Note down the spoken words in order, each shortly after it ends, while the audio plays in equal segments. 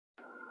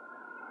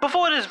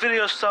Before this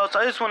video starts,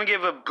 I just want to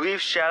give a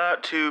brief shout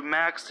out to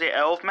Max the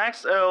Elf.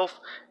 Max the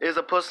Elf is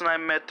a person I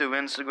met through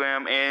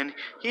Instagram, and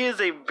he is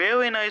a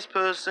very nice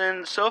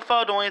person. So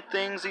far, the only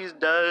things he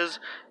does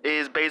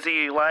is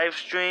basically live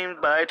streams,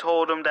 but I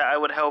told him that I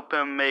would help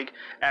him make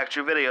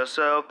actual videos.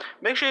 So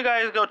make sure you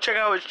guys go check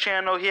out his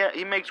channel.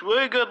 He makes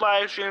really good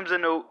live streams,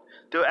 and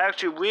they're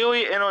actually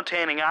really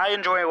entertaining. I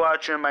enjoy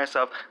watching them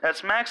myself.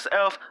 That's Max the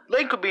Elf.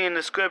 Link will be in the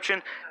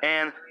description.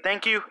 And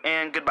thank you,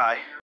 and goodbye.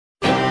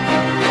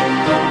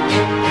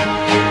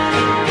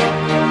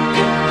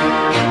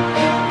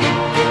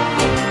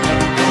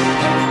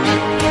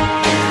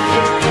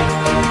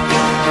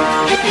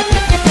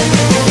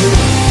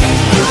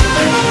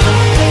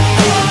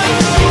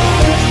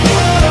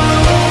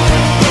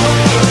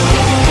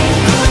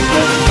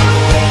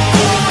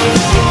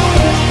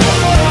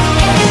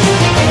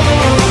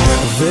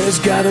 There's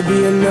gotta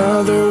be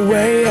another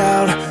way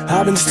out.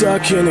 I've been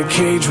stuck in a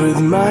cage with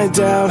my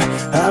doubt.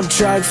 I've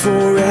tried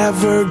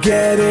forever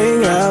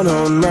getting out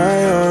on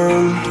my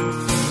own.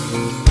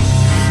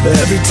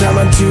 Every time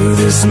I do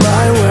this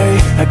my way,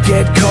 I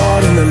get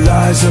caught in the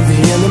lies of the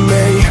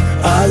enemy.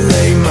 I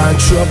lay my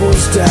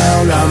troubles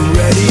down, I'm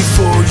ready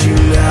for you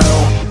now.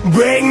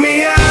 Bring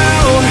me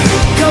out,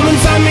 come and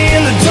find me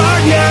in the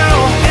dark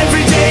now.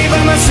 Every day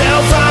by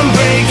myself I'm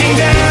breaking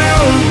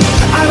down.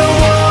 I don't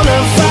wanna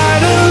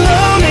fight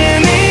alone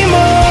anymore.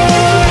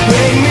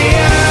 Bring me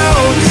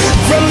out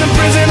from the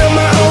prison of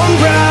my own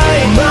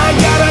pride. My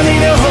God, I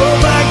need a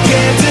hope I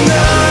can't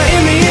deny.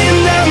 In the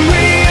end I'm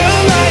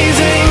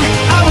realizing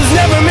I was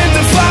never meant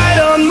to fight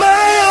on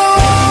my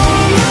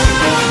own.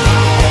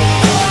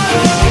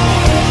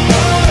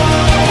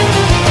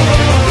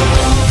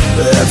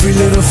 Every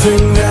little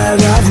thing that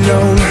I've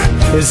known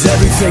is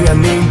everything I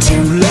need to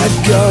let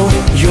go.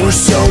 You're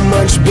so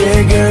much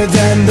bigger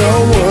than the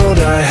world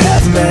I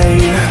have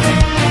made.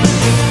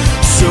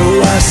 So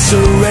I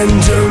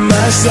surrender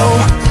my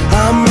soul.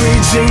 I'm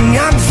reaching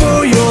out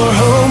for your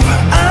hope.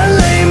 I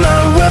lay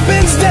my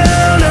weapons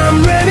down,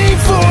 I'm ready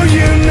for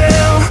you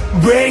now.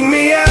 Bring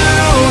me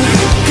out,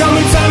 come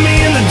and find me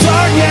in the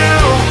dark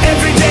now.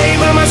 Every day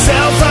by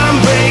myself I'm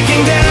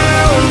breaking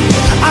down.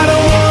 I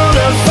don't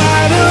wanna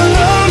fight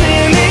alone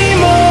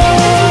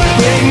anymore.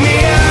 Bring me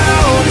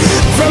out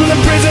from the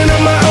prison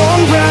of my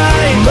own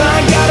pride. My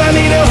God, I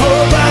need a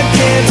hope I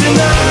can't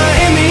deny.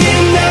 In the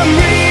end I'm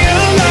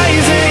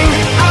realizing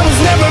I was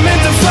never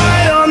meant to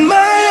fight on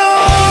my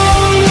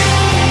own.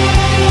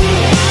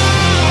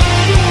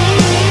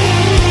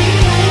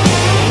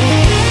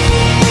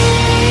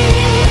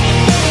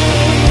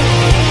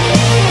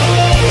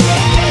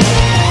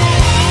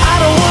 I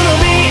don't wanna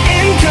be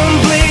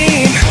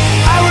incomplete.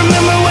 I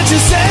remember what you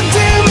said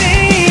to me.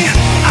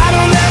 I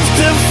don't have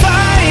to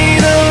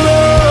fight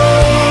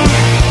alone.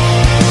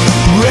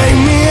 Bring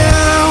me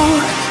out,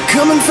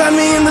 come and find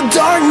me in the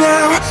dark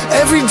now.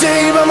 Every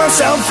day by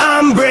myself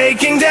I'm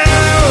breaking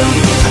down.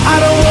 I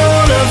don't want